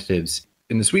 representatives,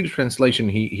 in the Swedish translation,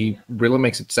 he really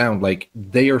makes it sound like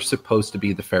they are supposed to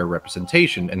be the fair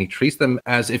representation, and he treats them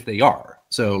as if they are.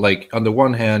 So, like, on the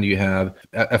one hand, you have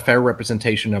a fair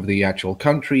representation of the actual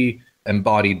country,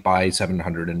 embodied by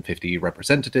 750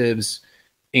 representatives,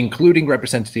 including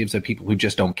representatives of people who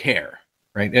just don't care,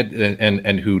 right?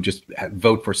 And who just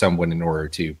vote for someone in order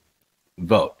to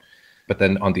vote. But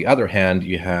then on the other hand,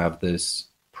 you have this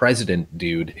president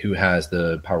dude who has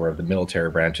the power of the military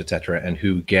branch, etc., and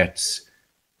who gets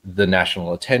the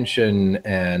national attention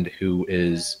and who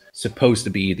is supposed to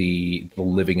be the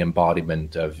living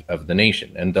embodiment of the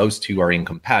nation. And those two are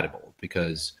incompatible,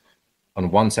 because on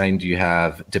one side you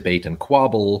have debate and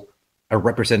quabble, a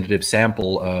representative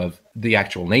sample of the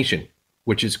actual nation,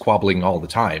 which is quabbling all the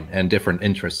time, and different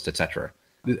interests, etc.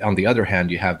 On the other hand,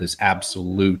 you have this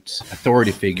absolute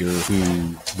authority figure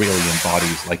who really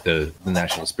embodies like the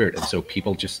national spirit. And so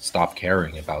people just stop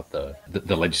caring about the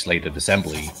legislative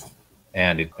assembly,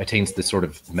 and it attains this sort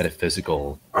of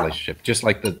metaphysical relationship. Just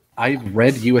like I've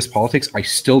read US politics, I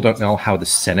still don't know how the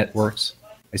Senate works.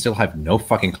 I still have no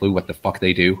fucking clue what the fuck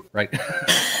they do, right?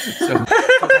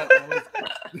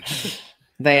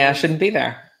 They shouldn't be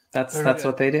there. That's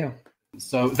what they do.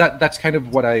 So that's kind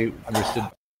of what I understood.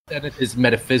 And it is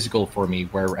metaphysical for me,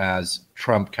 whereas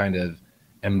Trump kind of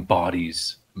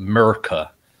embodies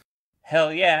Merca.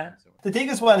 Hell yeah. The thing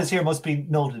as well as here must be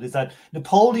noted is that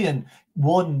Napoleon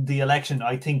won the election,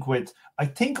 I think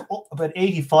about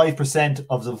 85%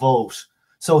 of the vote.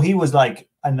 So he was like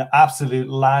an absolute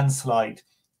landslide.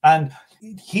 And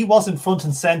he wasn't front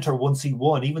and center once he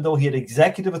won, even though he had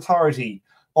executive authority.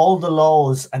 All the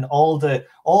laws and all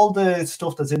the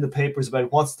stuff that's in the papers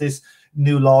about what's this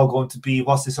new law going to be,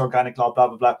 what's this organic law, blah,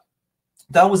 blah, blah.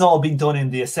 That was all being done in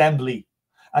the assembly.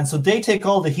 And so they take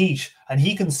all the heat, and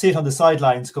he can sit on the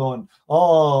sidelines going,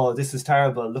 oh, this is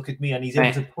terrible, look at me. And he's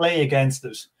able to play against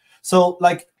it. So,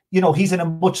 like, you know, he's in a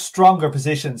much stronger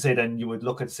position, say, than you would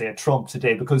look at, say, a Trump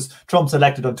today, because Trump's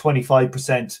elected on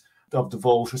 25% of the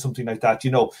vote or something like that.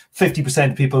 You know,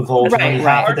 50% of people vote, and only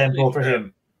half of them vote for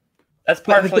him. That's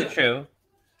partially true.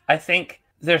 I think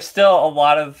there's still a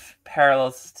lot of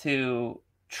parallels to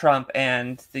Trump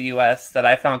and the US that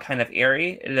I found kind of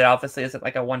eerie. It obviously isn't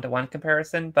like a one-to-one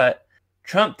comparison, but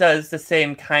Trump does the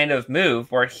same kind of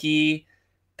move where he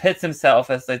pits himself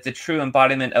as like the true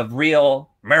embodiment of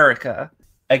real America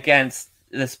against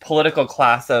this political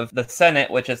class of the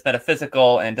Senate, which is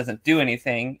metaphysical and doesn't do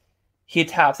anything. He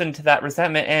taps into that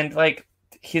resentment, and like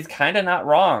he's kind of not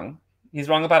wrong. He's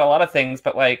wrong about a lot of things,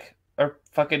 but like our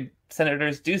fucking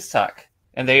senators do suck,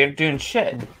 and they're doing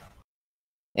shit.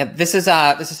 Yeah, this is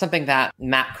something that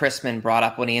Matt Chrisman brought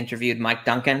up when he interviewed Mike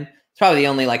Duncan. It's probably the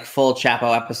only like full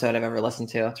Chapo episode I've ever listened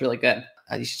to. It's really good.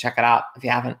 You should check it out if you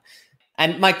haven't.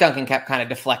 And Mike Duncan kept kind of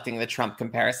deflecting the Trump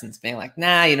comparisons, being like,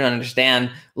 nah, you don't understand.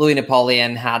 Louis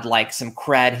Napoleon had like some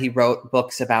cred. He wrote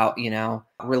books about,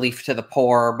 relief to the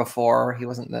poor before. He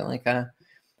wasn't like a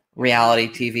reality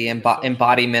TV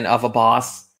embodiment of a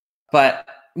boss. But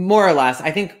more or less, I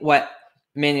think what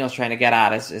Emmanuel's trying to get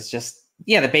at is just,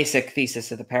 the basic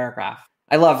thesis of the paragraph.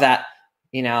 I love that,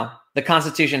 the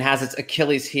Constitution has its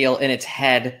Achilles heel in its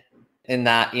head, in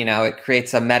that, it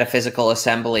creates a metaphysical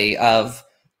assembly of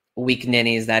weak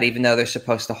ninnies that, even though they're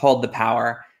supposed to hold the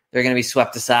power, they're going to be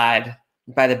swept aside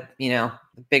by the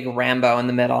big Rambo in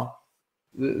the middle.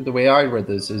 The way I read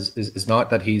this is not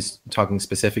that he's talking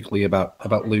specifically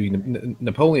about Louis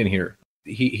Napoleon here.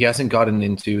 He hasn't gotten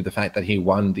into the fact that he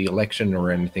won the election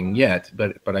or anything yet,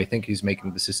 but I think he's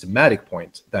making the systematic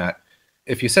point that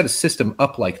if you set a system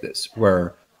up like this,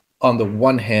 where on the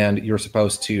one hand you're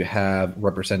supposed to have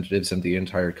representatives in the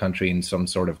entire country in some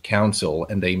sort of council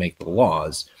and they make the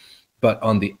laws, but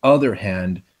on the other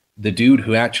hand, the dude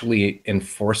who actually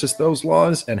enforces those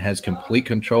laws and has complete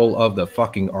control of the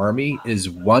fucking army is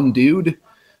one dude,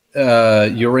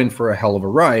 you're in for a hell of a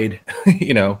ride,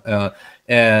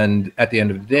 and at the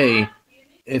end of the day,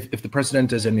 if the president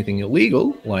does anything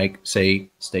illegal, like say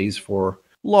stays for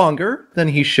longer than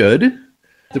he should,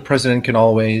 the president can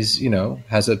always,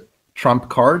 has a trump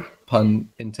card, pun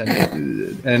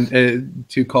intended, and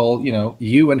to call,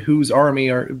 you and whose army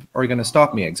are going to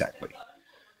stop me exactly.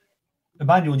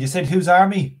 Emmanuel, you said whose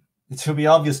army? It should be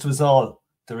obvious to us all.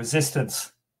 The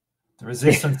resistance. The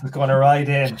resistance is going to ride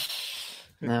in.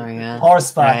 Oh yeah.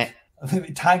 Horseback.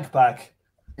 Right. Tank back.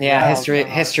 Yeah,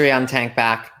 history on tank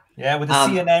back. Yeah, with the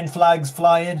CNN flags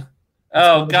flying.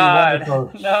 Oh God,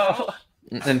 no.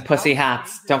 And pussy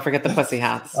hats. Don't forget the pussy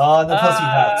hats. Oh, the pussy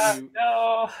hats.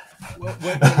 No. When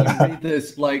you read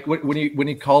this, like when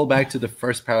you call back to the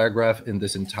first paragraph in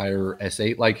this entire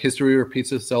essay, like history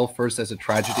repeats itself first as a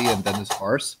tragedy and then as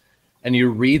farce, and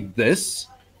you read this,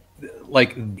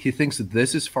 like he thinks that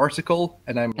this is farcical,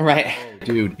 and I'm right, like, oh,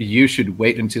 dude, you should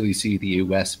wait until you see the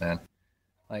US, man.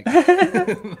 Like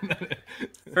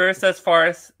first as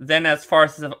farce, then as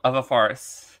farce of a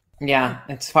farce. Yeah,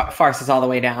 it's farces all the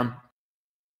way down.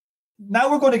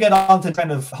 Now we're going to get on to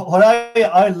kind of what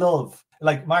I love.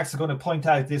 Like Marx is going to point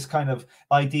out this kind of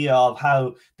idea of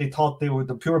how they thought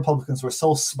the pure Republicans were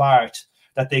so smart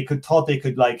that they could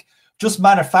like just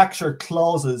manufacture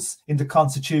clauses in the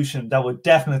Constitution that would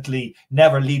definitely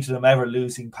never lead to them ever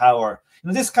losing power.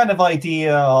 This kind of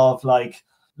idea of like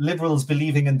liberals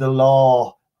believing in the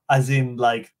law, as in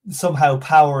like somehow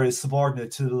power is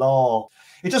subordinate to the law.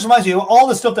 It just reminds me of all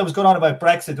the stuff that was going on about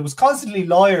Brexit. There was constantly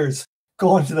lawyers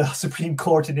going to the Supreme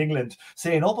Court in England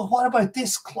saying, oh, but what about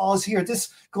this clause here? This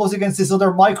goes against this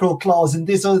other micro clause and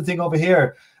this other thing over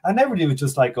here. And everybody was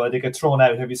just like, oh, they get thrown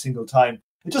out every single time.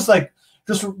 It just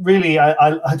really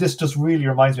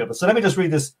reminds me of it. So let me just read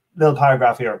this little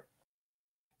paragraph here.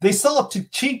 They sought to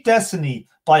cheat destiny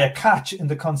by a catch in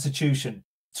the Constitution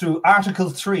through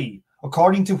Article 3,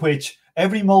 according to which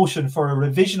every motion for a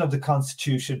revision of the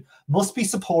Constitution must be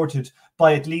supported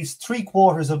by at least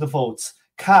 3/4 of the votes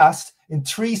cast in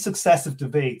 3 successive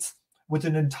debates, with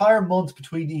an entire month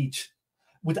between each,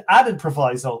 with added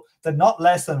proviso that not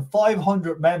less than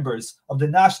 500 members of the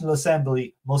National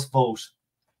Assembly must vote.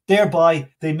 Thereby,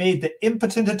 they made the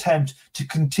impotent attempt to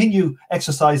continue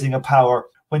exercising a power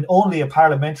when only a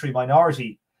parliamentary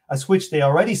minority, as which they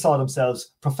already saw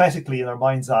themselves prophetically in their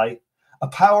mind's eye, a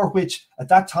power which, at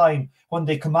that time, when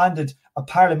they commanded a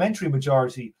parliamentary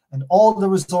majority and all the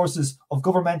resources of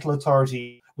governmental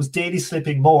authority, was daily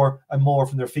slipping more and more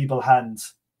from their feeble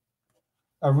hands.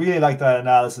 I really like that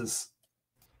analysis.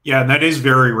 Yeah, and that is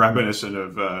very reminiscent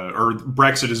of, or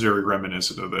Brexit is very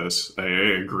reminiscent of this. I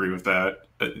agree with that.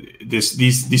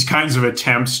 These kinds of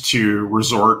attempts to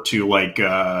resort to like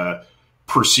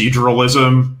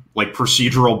proceduralism, like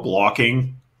procedural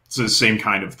blocking, it's the same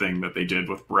kind of thing that they did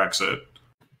with Brexit.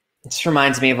 It just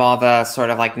reminds me of all the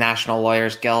sort of like National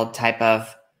Lawyers Guild type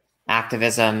of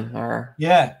activism, or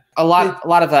a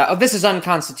lot of the this is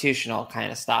unconstitutional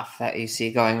kind of stuff that you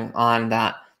see going on.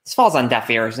 That this falls on deaf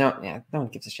ears. No one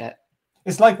gives a shit.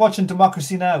 It's like watching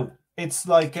Democracy Now! It's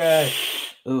like,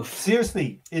 Oof.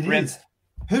 seriously, it Rip. is.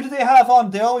 Who do they have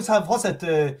on? They always have, what's that,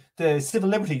 the Civil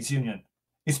Liberties Union.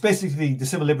 It's basically the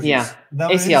Civil Liberties. Yeah, Is that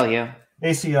what it is? ACLU.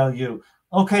 ACLU.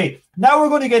 Okay, now we're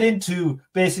going to get into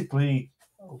basically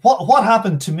what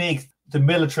happened to make the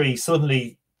military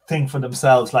suddenly think for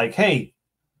themselves, like, hey,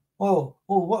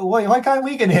 why can't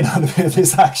we get in on a bit of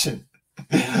this action?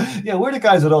 Yeah, we're the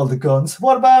guys with all the guns.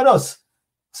 What about us?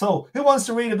 So, who wants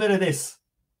to read a bit of this?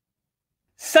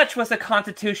 Such was the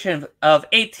Constitution of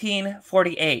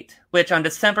 1848, which on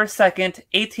December 2nd,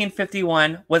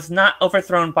 1851, was not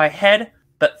overthrown by head,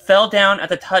 but fell down at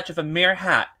the touch of a mere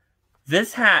hat.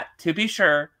 This hat, to be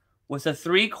sure, was a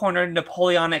three-cornered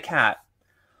Napoleonic hat.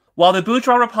 While the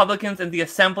bourgeois Republicans in the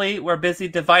Assembly were busy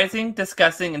devising,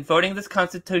 discussing, and voting this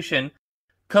Constitution,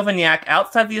 Cavaignac,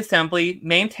 outside the Assembly,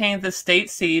 maintained the state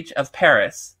siege of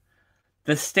Paris.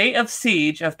 The state of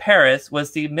siege of Paris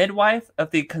was the midwife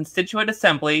of the Constituent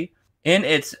Assembly in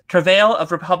its travail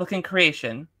of Republican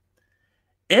creation.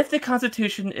 If the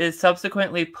Constitution is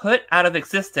subsequently put out of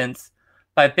existence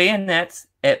by bayonets,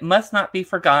 it must not be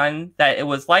forgotten that it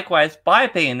was likewise by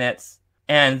bayonets,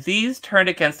 and these turned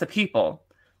against the people,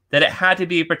 that it had to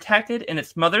be protected in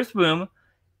its mother's womb,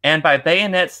 and by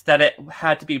bayonets that it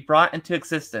had to be brought into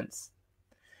existence.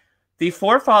 The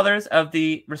forefathers of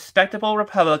the respectable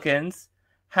Republicans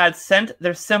had sent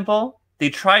their symbol, the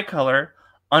tricolor,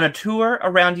 on a tour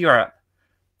around Europe.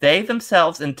 They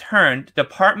themselves in turn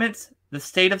departments the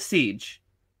state of siege,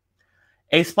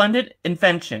 a splendid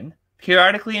invention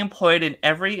periodically employed in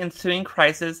every ensuing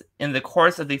crisis in the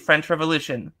course of the French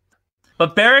Revolution.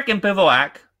 But barrack and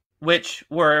bivouac, which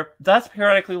were thus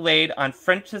periodically laid on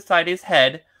French society's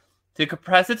head to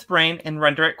compress its brain and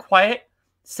render it quiet,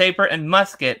 saber and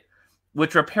musket,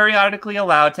 which were periodically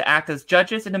allowed to act as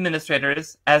judges and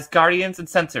administrators, as guardians and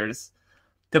censors,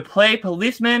 to play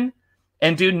policemen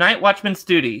and do night watchman's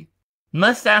duty,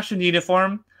 mustache and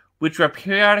uniform, which were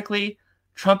periodically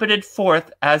trumpeted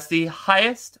forth as the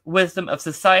highest wisdom of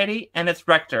society and its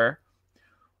rector,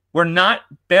 were not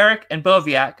barrack and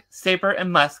bivouac, saber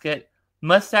and musket,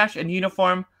 mustache and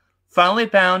uniform, finally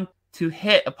bound to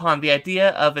hit upon the idea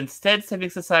of instead saving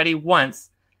society once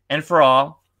and for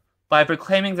all, by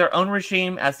proclaiming their own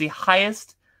regime as the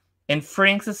highest and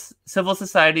freeing civil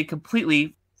society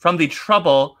completely from the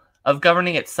trouble of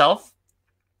governing itself?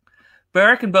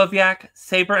 Barrack and bivouac,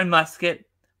 saber and musket,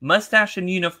 mustache and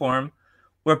uniform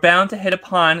were bound to hit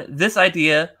upon this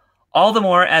idea, all the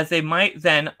more as they might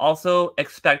then also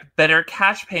expect better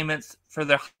cash payments for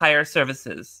their higher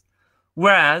services.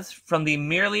 Whereas, from the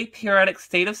merely periodic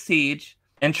state of siege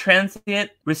and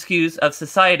transient rescues of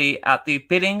society at the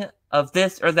bidding of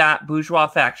this or that bourgeois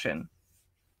faction,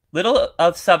 little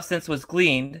of substance was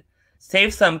gleaned,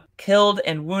 save some killed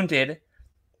and wounded,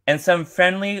 and some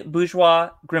friendly bourgeois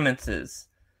grimaces.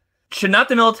 Should not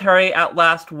the military at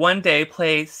last one day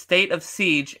play state of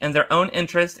siege in their own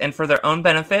interest and for their own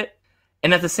benefit,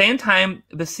 and at the same time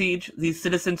besiege these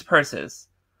citizens' purses?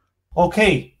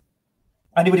 Okay.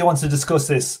 Anybody wants to discuss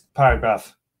this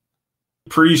paragraph?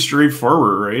 Pretty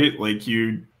straightforward, right? Like,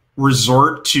 you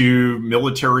resort to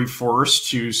military force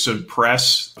to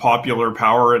suppress popular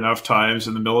power enough times,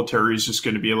 and the military is just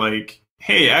going to be like,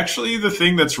 hey, actually the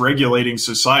thing that's regulating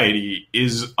society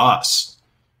is us.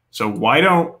 So why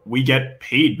don't we get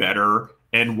paid better,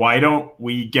 and why don't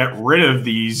we get rid of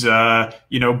these,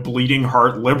 bleeding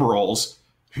heart liberals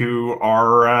who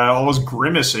are always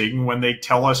grimacing when they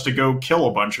tell us to go kill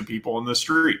a bunch of people in the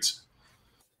streets?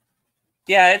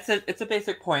 Yeah, it's a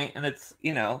basic point, and it's,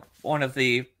 one of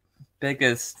the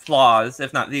biggest flaws,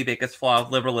 if not the biggest flaw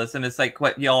of liberalism, is like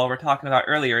what y'all were talking about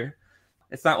earlier.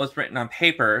 It's not what's written on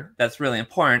paper that's really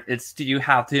important. It's, do you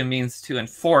have the means to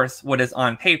enforce what is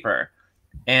on paper?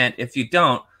 And if you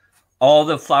don't, all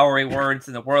the flowery words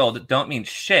in the world don't mean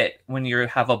shit when you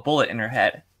have a bullet in your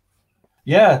head.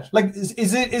 Yeah, like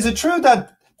is it true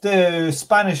that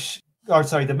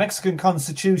the Mexican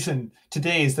Constitution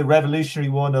today is the revolutionary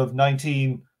one of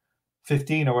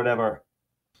 1915 or whatever?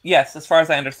 Yes, as far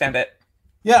as I understand it.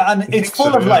 Yeah, and it's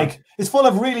full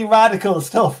of really radical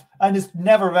stuff, and it's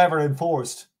never ever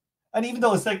enforced. And even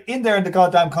though it's like in there in the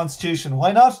goddamn Constitution,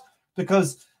 why not?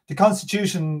 Because the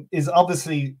Constitution is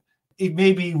obviously, it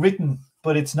may be written,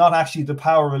 but it's not actually the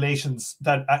power relations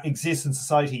that exist in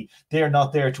society. They're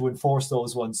not there to enforce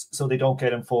those ones, so they don't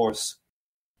get enforced.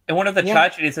 And one of the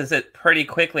tragedies is that pretty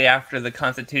quickly after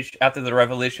the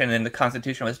revolution and the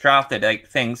Constitution was drafted, like,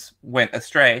 things went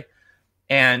astray.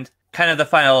 And kind of the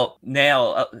final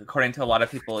nail, according to a lot of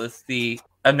people, is the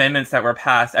amendments that were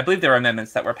passed. I believe there were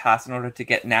amendments that were passed in order to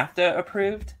get NAFTA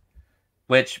approved,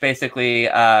 which basically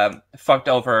fucked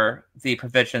over the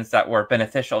provisions that were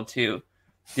beneficial to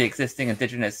the existing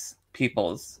indigenous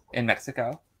peoples in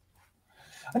Mexico.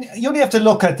 And you only have to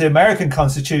look at the American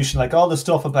Constitution, like all the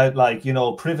stuff about, like, you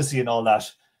know, privacy and all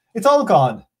that. It's all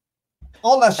gone.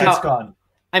 All that shit's gone.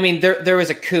 I mean, there was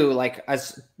a coup, like,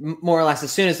 as more or less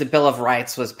as soon as the Bill of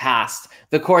Rights was passed,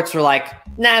 the courts were like,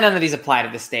 nah, none of these apply to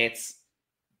the states.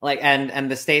 Like,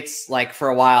 and the states, like, for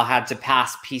a while had to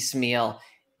pass piecemeal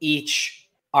each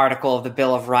article of the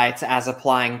Bill of Rights as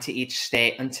applying to each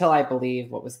state until, I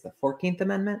believe, what was the 14th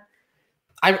Amendment?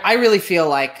 I really feel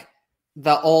like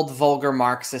the old vulgar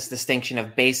Marxist distinction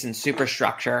of base and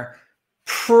superstructure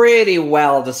pretty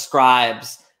well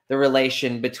describes the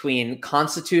relation between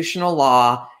constitutional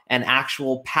law and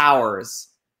actual powers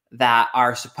that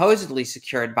are supposedly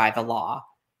secured by the law,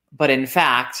 but in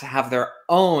fact have their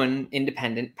own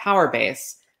independent power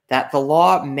base that the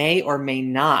law may or may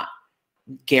not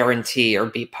guarantee or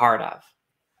be part of.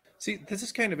 See, this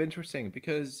is kind of interesting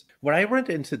because what I read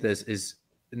into this is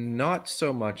not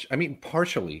so much, I mean,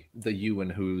 partially the you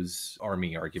and whose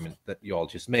army argument that you all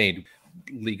just made.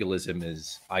 Legalism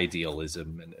is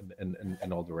idealism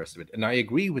and all the rest of it. And I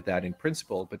agree with that in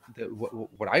principle, but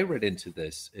what I read into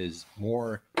this is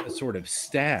more a sort of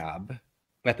stab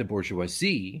at the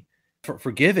bourgeoisie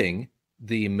for giving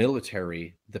the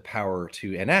military the power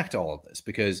to enact all of this,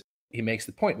 because he makes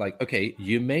the point, like, okay,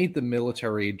 you made the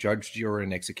military judge, juror,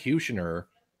 and executioner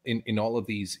in all of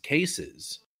these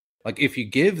cases. Like, if you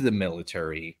give the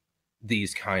military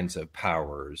these kinds of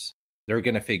powers, they're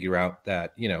going to figure out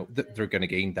that, you know, they're going to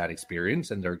gain that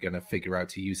experience and they're going to figure out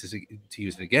to use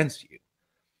it against you.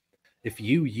 If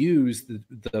you use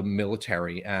the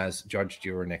military as judge,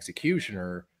 juror, and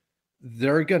executioner,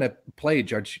 they're going to play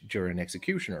judge, juror, and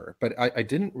executioner. But I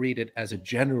didn't read it as a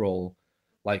general,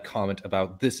 like, comment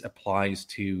about this applies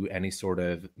to any sort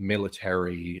of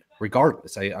military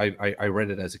regardless. I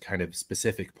read it as a kind of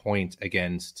specific point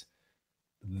against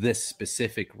this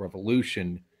specific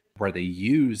revolution where they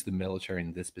use the military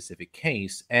in this specific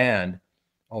case, and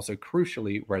also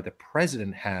crucially where the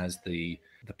president has the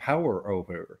power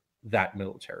over that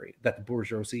military that the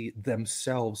bourgeoisie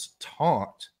themselves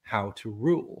taught how to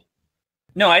rule.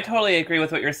 No, I totally agree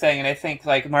with what you're saying, and I think,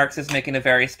 like, Marx is making a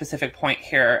very specific point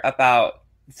here about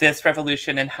this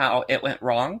revolution and how it went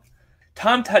wrong.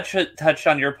 Tom touched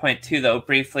on your point too, though,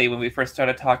 briefly when we first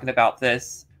started talking about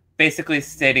this, basically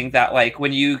stating that, like,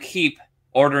 when you keep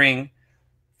ordering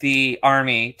the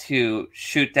army to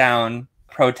shoot down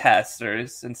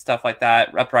protesters and stuff like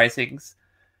that, uprisings,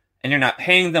 and you're not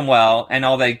paying them well, and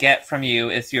all they get from you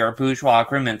is your bourgeois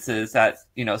grievances at,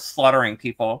 you know, slaughtering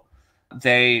people,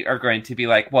 they are going to be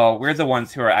like, well, we're the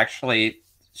ones who are actually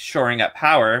shoring up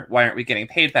power. Why aren't we getting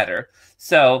paid better?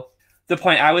 So the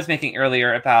point I was making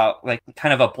earlier about, like,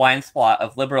 kind of a blind spot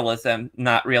of liberalism,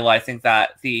 not realizing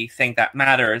that the thing that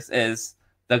matters is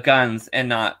the guns and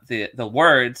not the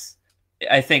words,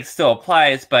 I think still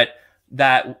applies, but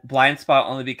that blind spot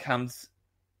only becomes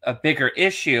a bigger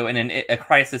issue in a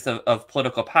crisis of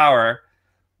political power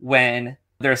when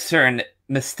there are certain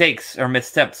mistakes or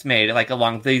missteps made, like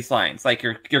along these lines. Like,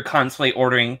 you're constantly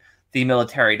ordering the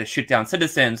military to shoot down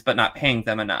citizens but not paying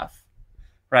them enough,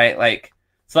 right? Like,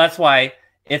 so that's why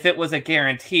if it was a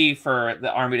guarantee for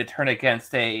the army to turn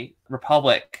against a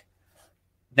republic,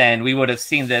 then we would have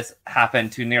seen this happen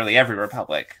to nearly every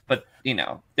republic. But, you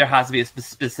know, there has to be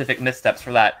specific missteps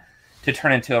for that to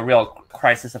turn into a real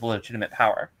crisis of legitimate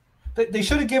power. They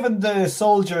should have given the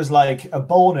soldiers, like, a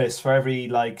bonus for every,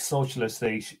 like, socialist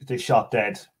they shot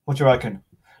dead. What do you reckon?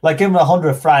 Like, give them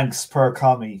 100 francs per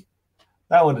commie.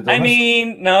 That would have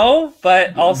done no,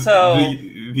 but also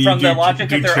from the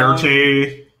logic of their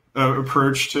own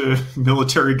approach to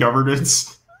military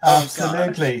governance.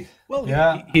 Absolutely. Well,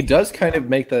 yeah, he does kind of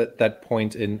make that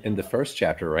point in the first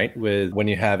chapter, right? With when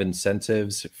you have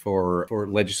incentives for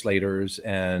legislators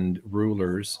and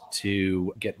rulers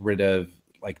to get rid of,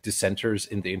 like, dissenters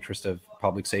in the interest of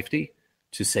public safety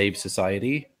to save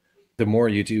society. The more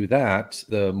you do that,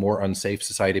 the more unsafe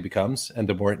society becomes, and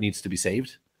the more it needs to be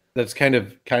saved. That's kind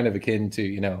of akin to,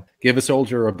 you know, give a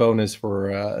soldier a bonus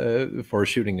for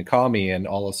shooting a commie, and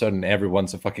all of a sudden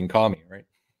everyone's a fucking commie, right?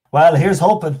 Well, here's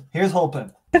hoping. Here's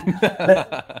hoping.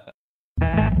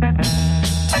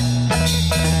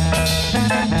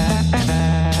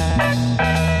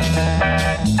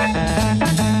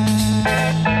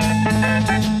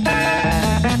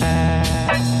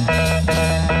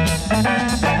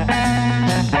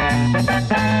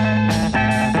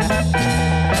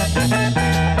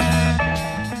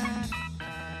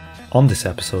 On this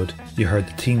episode, you heard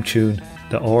the theme tune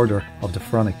The Order of the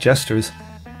Pharaonic Jesters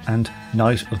and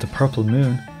Night of the Purple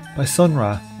Moon by Sun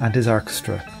Ra and his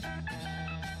orchestra.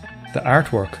 The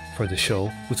artwork for the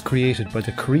show was created by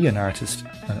the Korean artist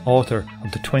and author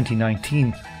of the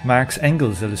 2019 Marx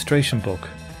Engels Illustration book.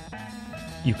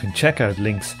 You can check out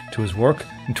links to his work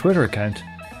and Twitter account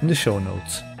in the show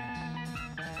notes.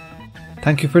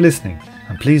 Thank you for listening,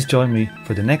 and please join me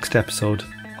for the next episode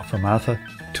of From Alpha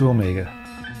to Omega.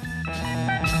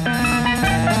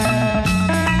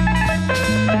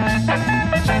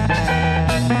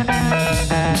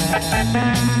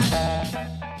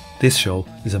 This show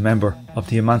is a member of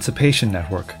the Emancipation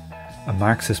Network, a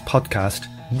Marxist podcast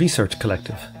and research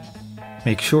collective.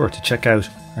 Make sure to check out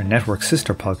our network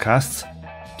sister podcasts,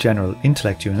 General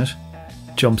Intellect Unit,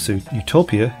 Jumpsuit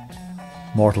Utopia,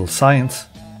 Mortal Science,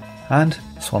 and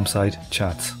Swampside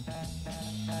Chats.